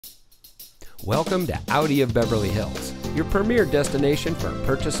Welcome to Audi of Beverly Hills, your premier destination for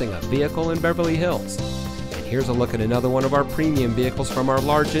purchasing a vehicle in Beverly Hills. And here's a look at another one of our premium vehicles from our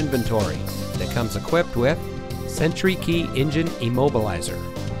large inventory that comes equipped with Cherokee engine immobilizer,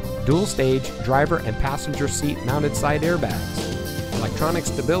 dual stage driver and passenger seat mounted side airbags, electronic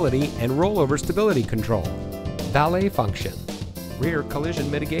stability and rollover stability control, valet function, rear collision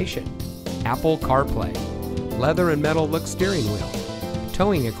mitigation, Apple CarPlay, leather and metal look steering wheel,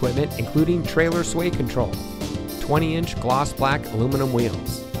 towing equipment including trailer sway control, 20-inch gloss black aluminum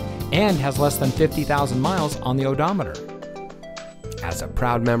wheels, and has less than 50,000 miles on the odometer. As a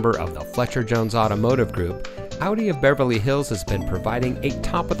proud member of the Fletcher Jones Automotive Group, Audi of Beverly Hills has been providing a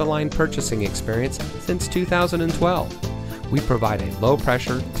top-of-the-line purchasing experience since 2012. We provide a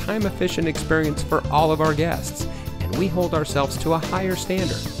low-pressure, time-efficient experience for all of our guests, and we hold ourselves to a higher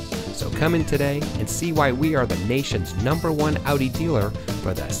standard. So come in today and see why we are the nation's #1 Audi dealer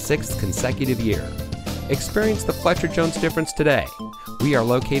for the 6th consecutive year. Experience the Fletcher Jones difference today. We are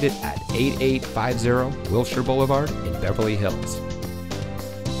located at 8850 Wilshire Boulevard in Beverly Hills.